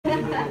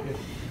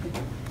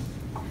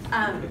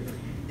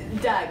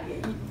Doug,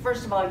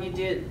 first of all, you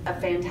did a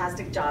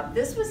fantastic job.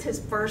 This was his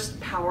first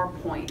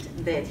PowerPoint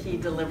that he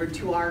delivered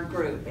to our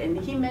group, and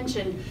he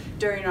mentioned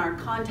during our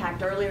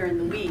contact earlier in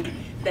the week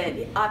that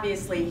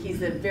obviously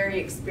he's a very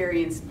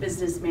experienced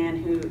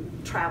businessman who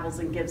travels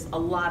and gives a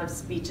lot of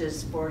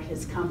speeches for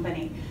his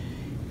company.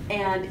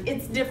 And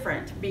it's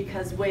different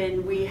because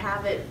when we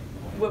have it,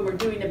 when we're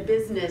doing a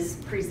business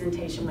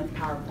presentation with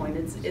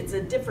PowerPoint, it's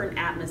a different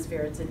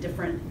atmosphere, it's a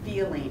different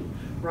feeling,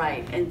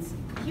 right? And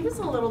he was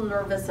a little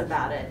nervous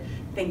about it,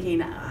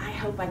 thinking, I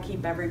hope I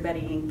keep everybody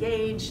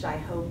engaged, I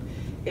hope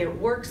it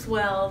works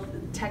well.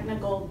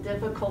 Technical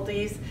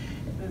difficulties,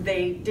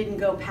 they didn't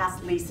go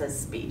past Lisa's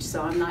speech,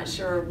 so I'm not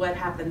sure what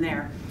happened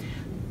there.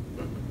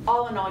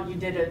 All in all, you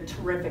did a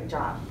terrific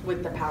job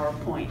with the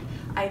PowerPoint.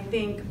 I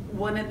think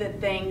one of the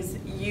things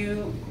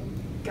you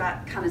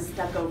got kind of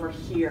stuck over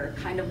here,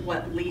 kind of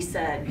what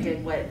Lisa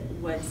did,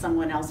 what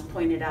someone else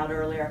pointed out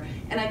earlier.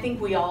 And I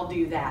think we all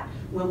do that.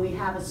 When we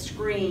have a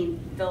screen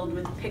filled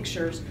with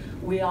pictures,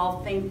 we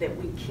all think that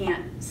we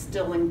can't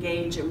still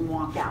engage and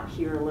walk out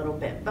here a little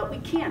bit. But we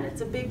can, it's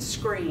a big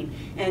screen,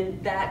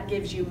 and that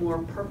gives you more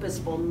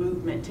purposeful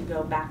movement to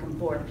go back and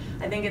forth.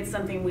 I think it's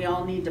something we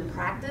all need to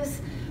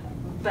practice,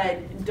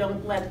 but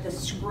don't let the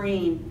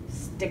screen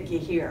stick you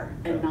here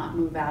and not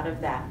move out of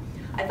that.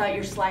 I thought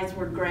your slides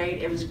were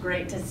great. It was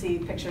great to see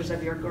pictures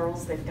of your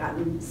girls. They've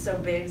gotten so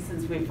big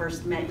since we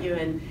first met you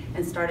and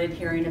started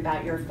hearing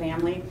about your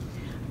family.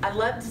 I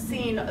loved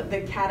seeing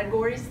the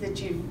categories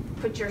that you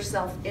put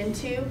yourself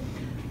into.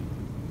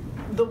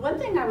 The one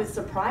thing I was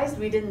surprised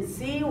we didn't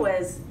see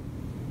was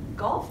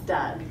golf,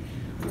 Doug.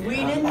 We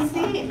didn't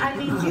see, I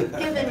mean, you've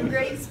given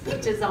great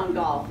speeches on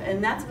golf,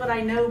 and that's what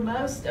I know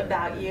most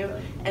about you.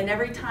 And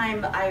every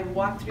time I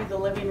walk through the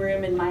living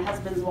room and my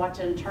husband's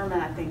watching a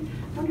tournament, I think,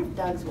 I wonder if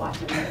Doug's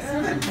watching this.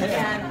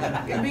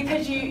 And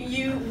because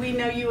we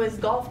know you as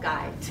golf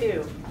guy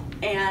too.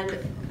 And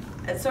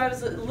so I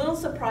was a little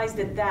surprised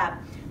at that.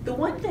 The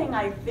one thing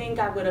I think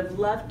I would have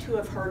loved to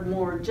have heard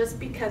more, just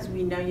because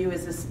we know you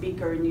as a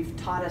speaker and you've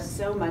taught us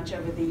so much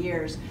over the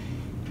years,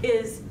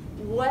 is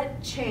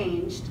what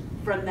changed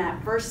from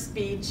that first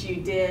speech you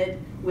did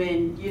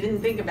when you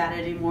didn't think about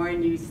it anymore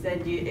and you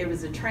said it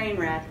was a train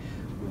wreck.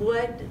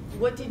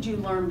 What did you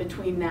learn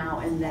between now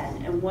and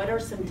then? And what are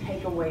some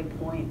takeaway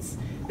points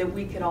that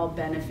we could all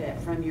benefit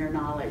from your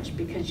knowledge?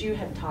 Because you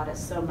have taught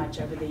us so much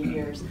over the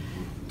years.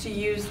 To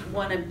use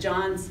one of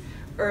John's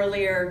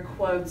earlier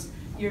quotes,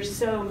 you're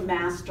so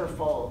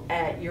masterful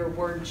at your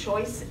word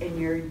choice and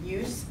your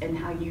use and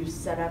how you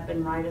set up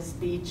and write a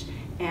speech.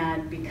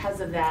 And because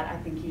of that, I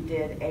think you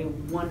did a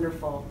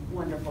wonderful,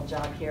 wonderful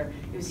job here.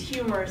 It was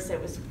humorous,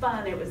 it was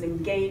fun, it was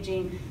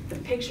engaging, the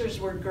pictures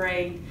were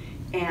great,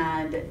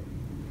 and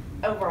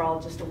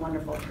overall, just a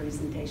wonderful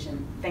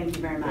presentation. Thank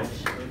you very much.